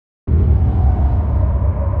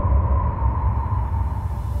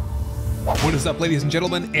What is up, ladies and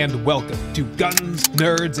gentlemen, and welcome to Guns,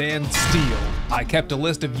 Nerds, and Steel. I kept a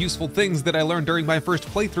list of useful things that I learned during my first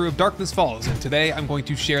playthrough of Darkness Falls, and today I'm going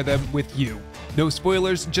to share them with you. No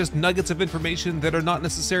spoilers, just nuggets of information that are not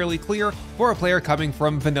necessarily clear for a player coming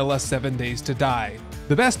from vanilla 7 Days to Die.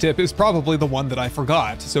 The best tip is probably the one that I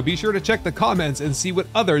forgot, so be sure to check the comments and see what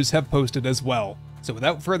others have posted as well. So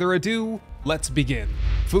without further ado, let's begin.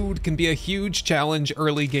 Food can be a huge challenge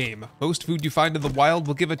early game. Most food you find in the wild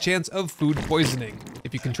will give a chance of food poisoning.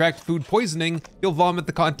 If you contract food poisoning, you'll vomit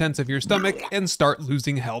the contents of your stomach and start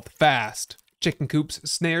losing health fast. Chicken coops,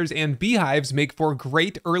 snares, and beehives make for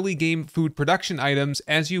great early game food production items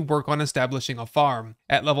as you work on establishing a farm.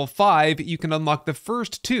 At level 5, you can unlock the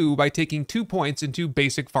first 2 by taking 2 points into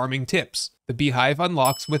basic farming tips. The beehive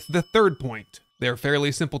unlocks with the 3rd point. They're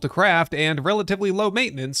fairly simple to craft and relatively low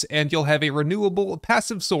maintenance, and you'll have a renewable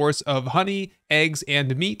passive source of honey, eggs,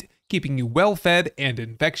 and meat, keeping you well-fed and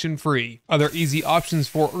infection-free. Other easy options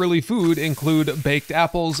for early food include baked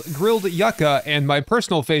apples, grilled yucca, and my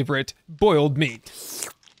personal favorite, boiled meat.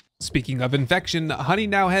 Speaking of infection, honey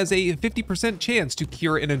now has a 50% chance to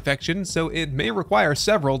cure an infection, so it may require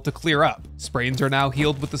several to clear up. Sprains are now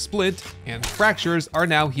healed with a splint, and fractures are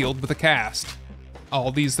now healed with a cast.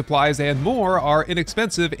 All these supplies and more are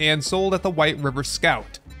inexpensive and sold at the White River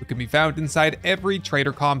Scout, who can be found inside every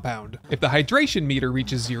trader compound. If the hydration meter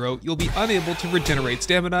reaches 0, you'll be unable to regenerate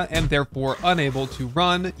stamina and therefore unable to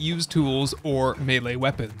run, use tools, or melee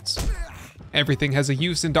weapons. Everything has a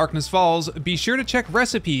use in Darkness Falls. Be sure to check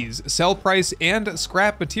recipes, sell price, and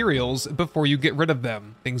scrap materials before you get rid of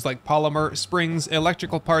them. Things like polymer, springs,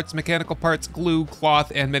 electrical parts, mechanical parts, glue,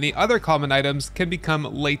 cloth, and many other common items can become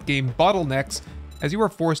late-game bottlenecks as you are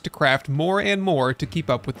forced to craft more and more to keep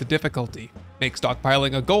up with the difficulty. Make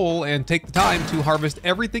stockpiling a goal and take the time to harvest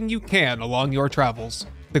everything you can along your travels.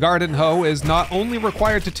 The garden hoe is not only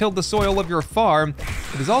required to till the soil of your farm,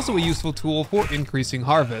 it is also a useful tool for increasing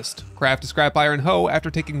harvest. Craft a scrap iron hoe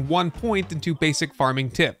after taking 1 point into basic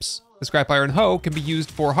farming tips. The scrap iron hoe can be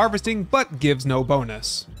used for harvesting but gives no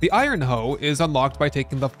bonus. The iron hoe is unlocked by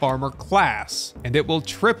taking the farmer class, and it will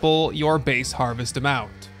triple your base harvest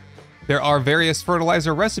amount. There are various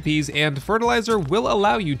fertilizer recipes, and fertilizer will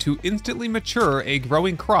allow you to instantly mature a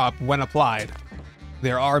growing crop when applied.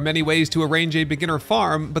 There are many ways to arrange a beginner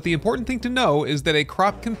farm, but the important thing to know is that a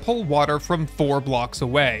crop can pull water from 4 blocks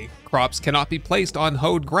away. Crops cannot be placed on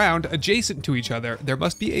hoed ground adjacent to each other. There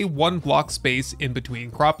must be a 1-block space in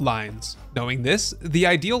between crop lines. Knowing this, the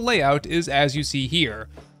ideal layout is as you see here: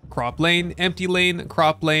 crop lane, empty lane,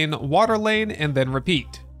 crop lane, water lane, and then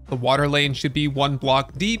repeat. The water lane should be 1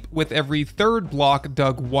 block deep, with every 3rd block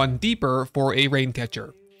dug 1 deeper for a rain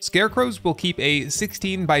catcher. Scarecrows will keep a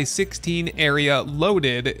 16 by 16 area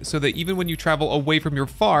loaded so that even when you travel away from your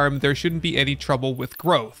farm, there shouldn't be any trouble with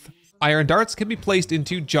growth. Iron darts can be placed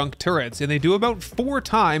into junk turrets, and they do about 4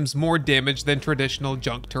 times more damage than traditional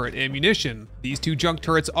junk turret ammunition. These 2 junk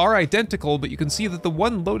turrets are identical, but you can see that the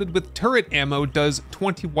one loaded with turret ammo does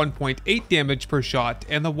 21.8 damage per shot,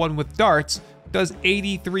 and the one with darts does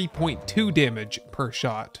 83.2 damage per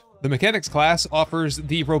shot. The Mechanics class offers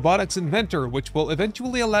the Robotics Inventor, which will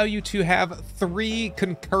eventually allow you to have 3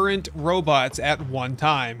 concurrent robots at one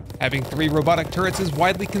time. Having 3 robotic turrets is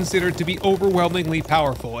widely considered to be overwhelmingly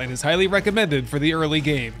powerful and is highly recommended for the early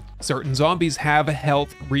game. Certain zombies have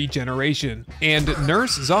health regeneration, and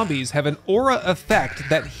nurse zombies have an aura effect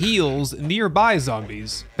that heals nearby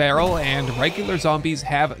zombies. Feral and regular zombies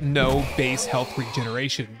have no base health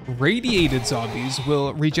regeneration. Radiated zombies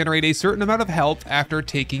will regenerate a certain amount of health after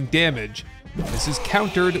taking damage. This is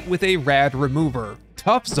countered with a rad remover.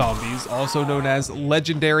 Tough zombies, also known as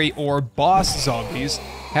legendary or boss zombies,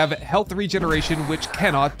 have health regeneration which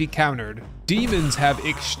cannot be countered. Demons have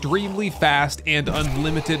extremely fast and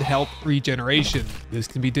unlimited health regeneration. This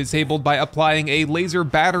can be disabled by applying a laser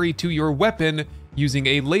battery to your weapon, using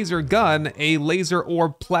a laser gun, a laser or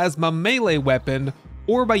plasma melee weapon,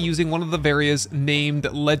 or by using one of the various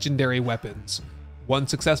named legendary weapons. 1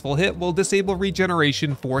 successful hit will disable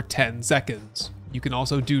regeneration for 10 seconds. You can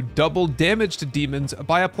also do double damage to demons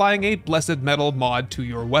by applying a Blessed Metal mod to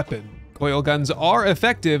your weapon. Coil guns are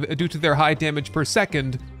effective due to their high damage per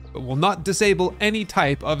second, but will not disable any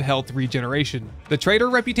type of health regeneration. The Trader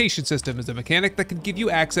Reputation System is a mechanic that can give you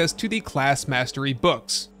access to the class mastery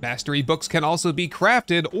books. Mastery books can also be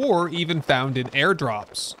crafted or even found in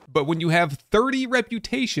airdrops. But when you have 30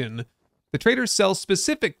 reputation, the traders sell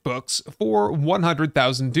specific books for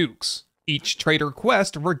 100,000 dukes. Each trader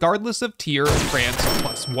quest, regardless of tier, grants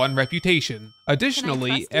 +1 reputation.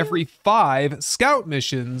 Additionally, every 5 scout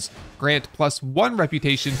missions grant +1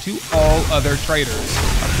 reputation to all other traders,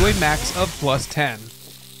 up to a max of +10.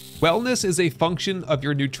 Wellness is a function of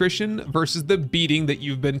your nutrition versus the beating that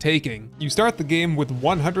you've been taking. You start the game with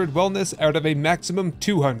 100 wellness out of a maximum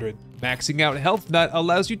 200. Maxing out Health Nut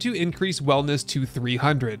allows you to increase wellness to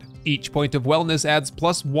 300. Each point of wellness adds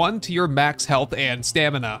 +1 to your max health and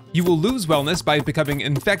stamina. You will lose wellness by becoming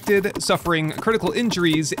infected, suffering critical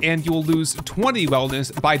injuries, and you will lose 20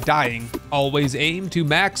 wellness by dying. Always aim to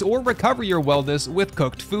max or recover your wellness with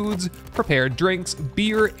cooked foods, prepared drinks,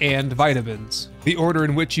 beer, and vitamins. The order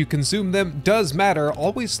in which you consume them does matter.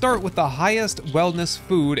 Always start with the highest wellness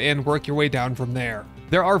food and work your way down from there.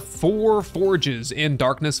 There are 4 forges in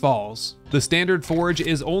Darkness Falls. The standard forge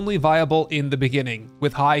is only viable in the beginning,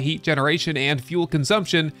 with high heat generation and fuel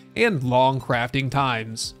consumption and long crafting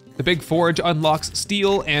times. The big forge unlocks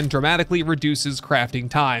steel and dramatically reduces crafting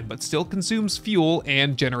time, but still consumes fuel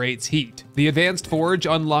and generates heat. The advanced forge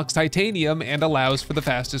unlocks titanium and allows for the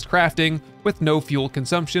fastest crafting, with no fuel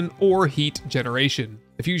consumption or heat generation.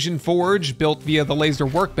 The fusion forge, built via the laser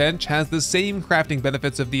workbench, has the same crafting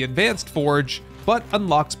benefits of the advanced forge, but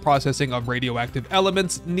unlocks processing of radioactive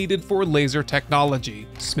elements needed for laser technology.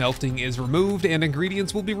 Smelting is removed and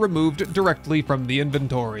ingredients will be removed directly from the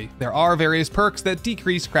inventory. There are various perks that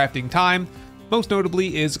decrease crafting time. Most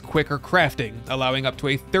notably is quicker crafting, allowing up to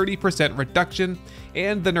a 30% reduction,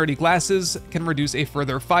 and the nerdy glasses can reduce a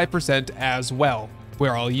further 5% as well.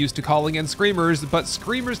 We're all used to calling in screamers, but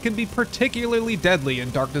screamers can be particularly deadly in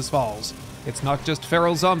Darkness Falls. It's not just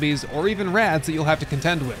feral zombies or even rats that you'll have to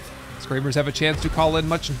contend with. Screamers have a chance to call in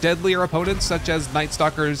much deadlier opponents such as Night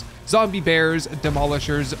Stalkers, zombie bears,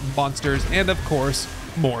 demolishers, monsters, and of course,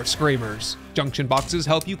 more screamers. Junction boxes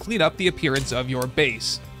help you clean up the appearance of your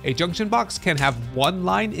base. A junction box can have 1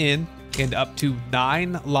 line in and up to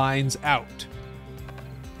 9 lines out.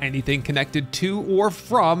 Anything connected to or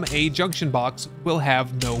from a junction box will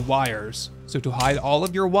have no wires. So to hide all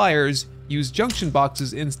of your wires, use junction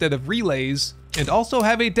boxes instead of relays, and also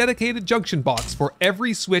have a dedicated junction box for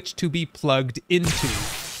every switch to be plugged into.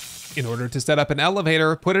 In order to set up an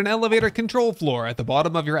elevator, put an elevator control floor at the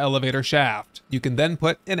bottom of your elevator shaft. You can then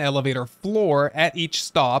put an elevator floor at each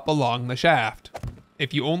stop along the shaft.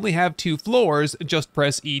 If you only have 2 floors, just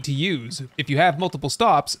press E to use. If you have multiple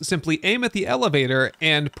stops, simply aim at the elevator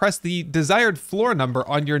and press the desired floor number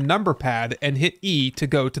on your number pad and hit E to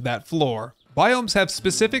go to that floor. Biomes have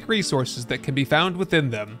specific resources that can be found within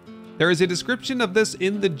them. There is a description of this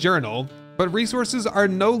in the journal, but resources are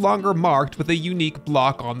no longer marked with a unique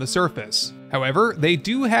block on the surface. However, they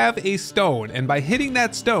do have a stone, and by hitting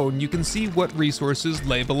that stone, you can see what resources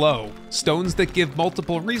lay below. Stones that give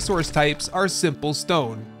multiple resource types are simple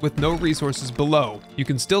stone, with no resources below. You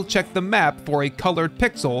can still check the map for a colored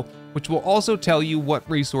pixel, which will also tell you what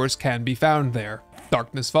resource can be found there.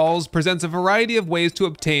 Darkness Falls presents a variety of ways to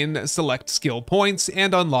obtain select skill points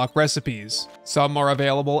and unlock recipes. Some are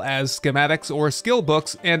available as schematics or skill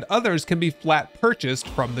books, and others can be flat purchased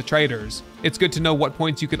from the traders. It's good to know what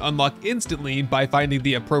points you can unlock instantly by finding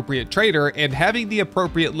the appropriate trader and having the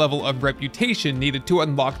appropriate level of reputation needed to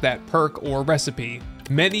unlock that perk or recipe.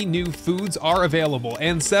 Many new foods are available,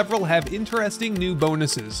 and several have interesting new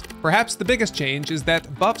bonuses. Perhaps the biggest change is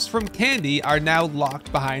that buffs from candy are now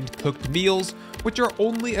locked behind cooked meals, which are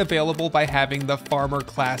only available by having the farmer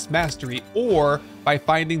class mastery or by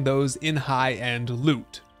finding those in high-end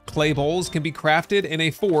loot. Clay bowls can be crafted in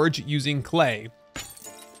a forge using clay.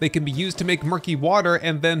 They can be used to make murky water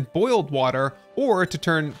and then boiled water, or to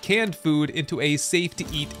turn canned food into a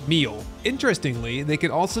safe-to-eat meal. Interestingly, they can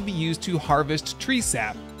also be used to harvest tree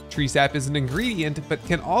sap. Tree sap is an ingredient, but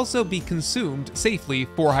can also be consumed safely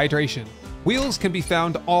for hydration. Wheels can be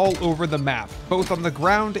found all over the map, both on the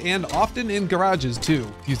ground and often in garages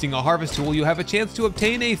too. Using a harvest tool, you have a chance to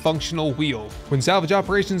obtain a functional wheel. When salvage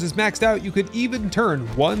operations is maxed out, you could even turn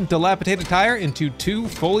 1 dilapidated tire into 2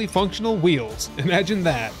 fully functional wheels. Imagine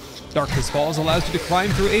that. Darkness Falls allows you to climb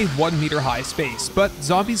through a 1-meter high space, but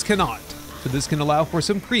zombies cannot, so this can allow for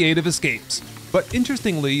some creative escapes. But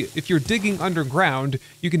interestingly, if you're digging underground,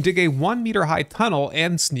 you can dig a 1-meter high tunnel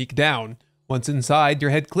and sneak down. Once inside,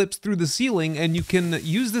 your head clips through the ceiling, and you can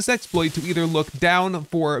use this exploit to either look down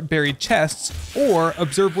for buried chests or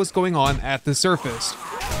observe what's going on at the surface.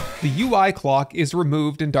 The UI clock is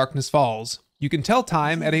removed in Darkness Falls. You can tell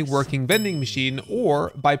time at a working vending machine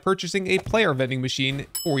or by purchasing a player vending machine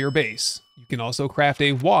for your base. You can also craft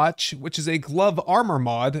a watch, which is a glove armor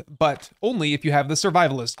mod, but only if you have the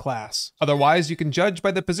survivalist class. Otherwise, you can judge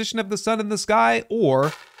by the position of the sun in the sky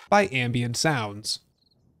or by ambient sounds.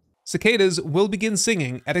 Cicadas will begin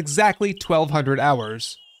singing at exactly 1200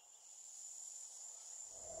 hours.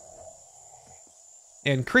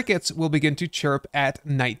 And crickets will begin to chirp at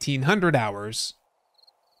 1900 hours.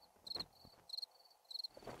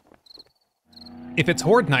 If it's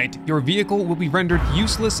Horde Night, your vehicle will be rendered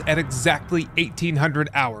useless at exactly 1800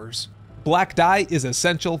 hours. Black dye is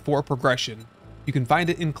essential for progression. You can find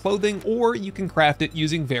it in clothing, or you can craft it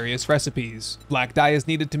using various recipes. Black dye is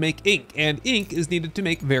needed to make ink, and ink is needed to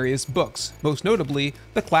make various books, most notably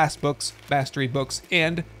the class books, mastery books,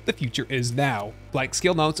 and the future is now. Black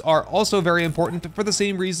skill notes are also very important for the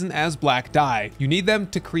same reason as black dye. You need them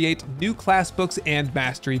to create new class books and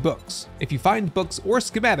mastery books. If you find books or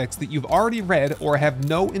schematics that you've already read or have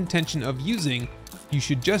no intention of using, you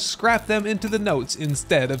should just scrap them into the notes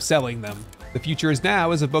instead of selling them. The Future is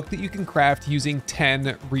Now is a book that you can craft using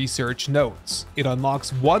 10 research notes. It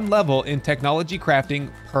unlocks 1 level in technology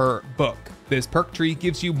crafting per book. This perk tree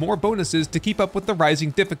gives you more bonuses to keep up with the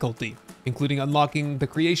rising difficulty, including unlocking the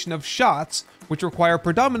creation of shots, which require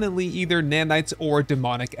predominantly either nanites or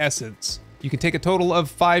demonic essence. You can take a total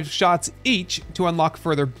of 5 shots each to unlock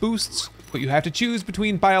further boosts, but you have to choose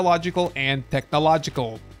between biological and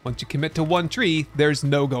technological. Once you commit to one tree, there's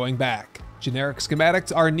no going back. Generic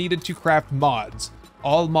schematics are needed to craft mods.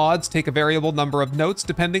 All mods take a variable number of notes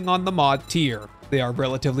depending on the mod tier. They are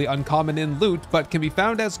relatively uncommon in loot, but can be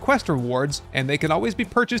found as quest rewards, and they can always be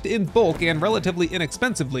purchased in bulk and relatively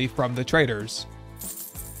inexpensively from the traders.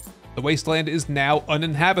 The Wasteland is now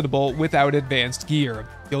uninhabitable without advanced gear.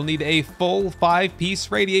 You'll need a full 5-piece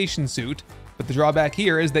radiation suit, but the drawback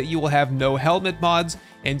here is that you will have no helmet mods,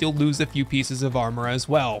 and you'll lose a few pieces of armor as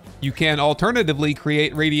well. You can alternatively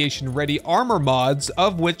create radiation-ready armor mods,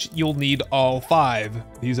 of which you'll need all 5.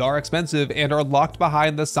 These are expensive and are locked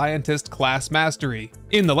behind the Scientist class mastery.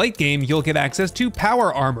 In the late game, you'll get access to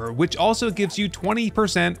power armor, which also gives you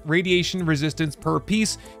 20% radiation resistance per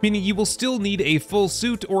piece, meaning you will still need a full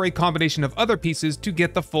suit or a combination of other pieces to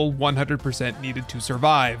get the full 100% needed to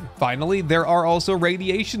survive. Finally, there are also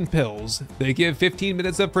radiation pills. They give 15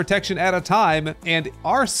 minutes of protection at a time and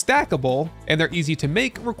are stackable, and they're easy to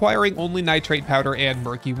make, requiring only nitrate powder and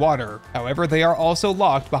murky water. However, they are also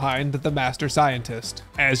locked behind the Master Scientist.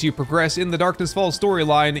 As you progress in the Darkness Falls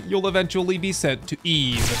storyline, you'll eventually be sent to Eve.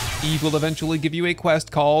 Eve will eventually give you a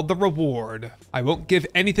quest called the Reward. I won't give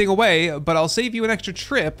anything away, but I'll save you an extra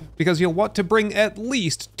trip because you'll want to bring at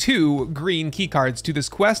least 2 green keycards to this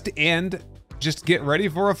quest and just get ready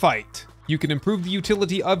for a fight. You can improve the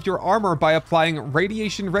utility of your armor by applying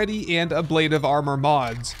Radiation Ready and Ablative Armor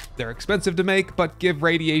mods. They're expensive to make, but give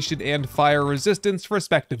radiation and fire resistance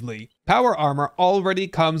respectively. Power armor already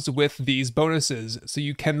comes with these bonuses, so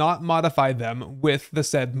you cannot modify them with the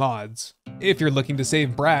said mods. If you're looking to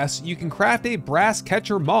save brass, you can craft a brass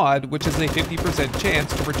catcher mod, which has a 50%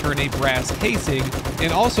 chance to return a brass casing,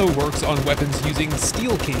 and also works on weapons using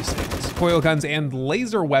steel casings. Coil guns and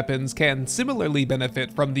laser weapons can similarly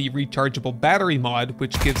benefit from the Rechargeable battery mod,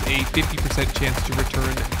 which gives a 50% chance to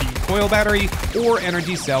return the coil battery or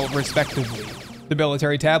energy cell respectively. The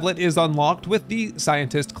military tablet is unlocked with the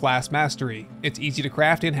Scientist class mastery. It's easy to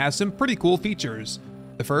craft and has some pretty cool features.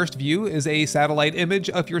 The first view is a satellite image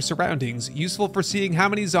of your surroundings, useful for seeing how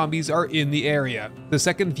many zombies are in the area. The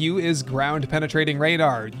second view is ground penetrating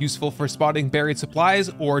radar, useful for spotting buried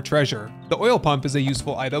supplies or treasure. The oil pump is a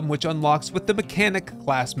useful item which unlocks with the mechanic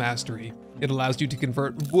class mastery. It allows you to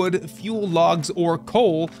convert wood, fuel logs, or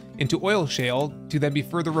coal into oil shale to then be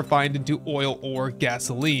further refined into oil or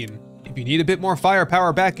gasoline. If you need a bit more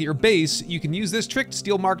firepower back at your base, you can use this trick to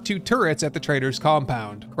steal Mark II turrets at the trader's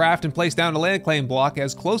compound. Craft and place down a land claim block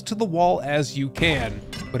as close to the wall as you can.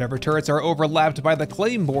 Whatever turrets are overlapped by the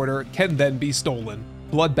claim border can then be stolen.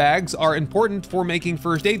 Blood bags are important for making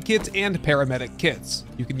first aid kits and paramedic kits.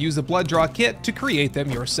 You can use a blood draw kit to create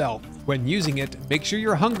them yourself. When using it, make sure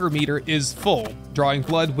your hunger meter is full. Drawing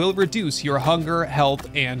blood will reduce your hunger, health,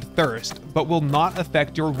 and thirst, but will not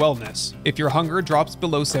affect your wellness. If your hunger drops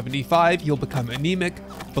below 75, you'll become anemic.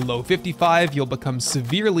 Below 55, you'll become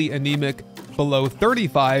severely anemic. Below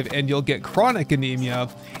 35, and you'll get chronic anemia.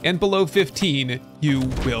 And below 15, you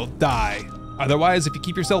will die. Otherwise, if you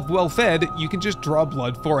keep yourself well fed, you can just draw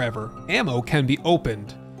blood forever. Ammo can be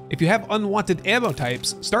opened. If you have unwanted ammo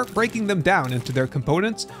types, start breaking them down into their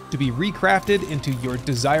components to be recrafted into your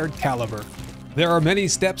desired caliber. There are many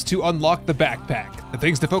steps to unlock the backpack. The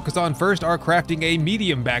things to focus on first are crafting a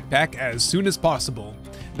medium backpack as soon as possible.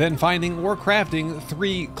 Then finding or crafting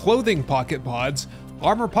 3 clothing pocket mods.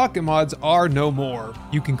 Armor pocket mods are no more.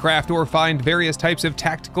 You can craft or find various types of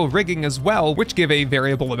tactical rigging as well, which give a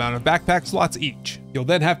variable amount of backpack slots each. You'll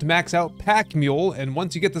then have to max out Pack Mule, and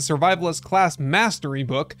once you get the Survivalist class mastery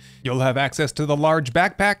book, you'll have access to the large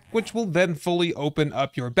backpack, which will then fully open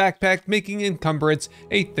up your backpack, making encumbrance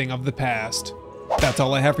a thing of the past. That's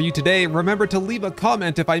all I have for you today. Remember to leave a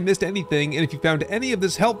comment if I missed anything, and if you found any of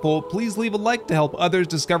this helpful, please leave a like to help others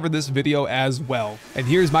discover this video as well. And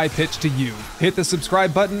here's my pitch to you. Hit the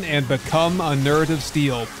subscribe button and become a nerd of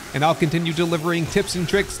steel. And I'll continue delivering tips and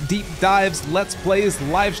tricks, deep dives, let's plays,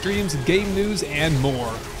 live streams, game news, and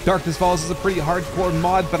more. Darkness Falls is a pretty hardcore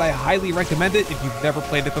mod, but I highly recommend it if you've never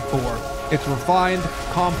played it before. It's refined,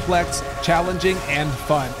 complex, challenging, and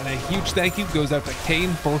fun, and a huge thank you goes out to Kane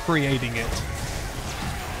for creating it.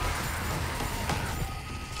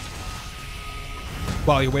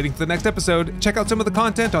 While you're waiting for the next episode, check out some of the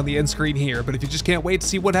content on the end screen here, but if you just can't wait to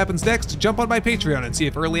see what happens next, jump on my Patreon and see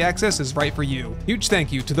if early access is right for you. Huge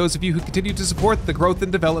thank you to those of you who continue to support the growth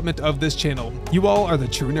and development of this channel. You all are the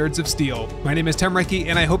true nerds of steel. My name is Temreki,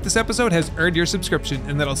 and I hope this episode has earned your subscription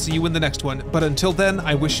and that I'll see you in the next one, but until then,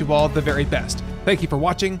 I wish you all the very best. Thank you for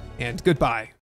watching, and goodbye.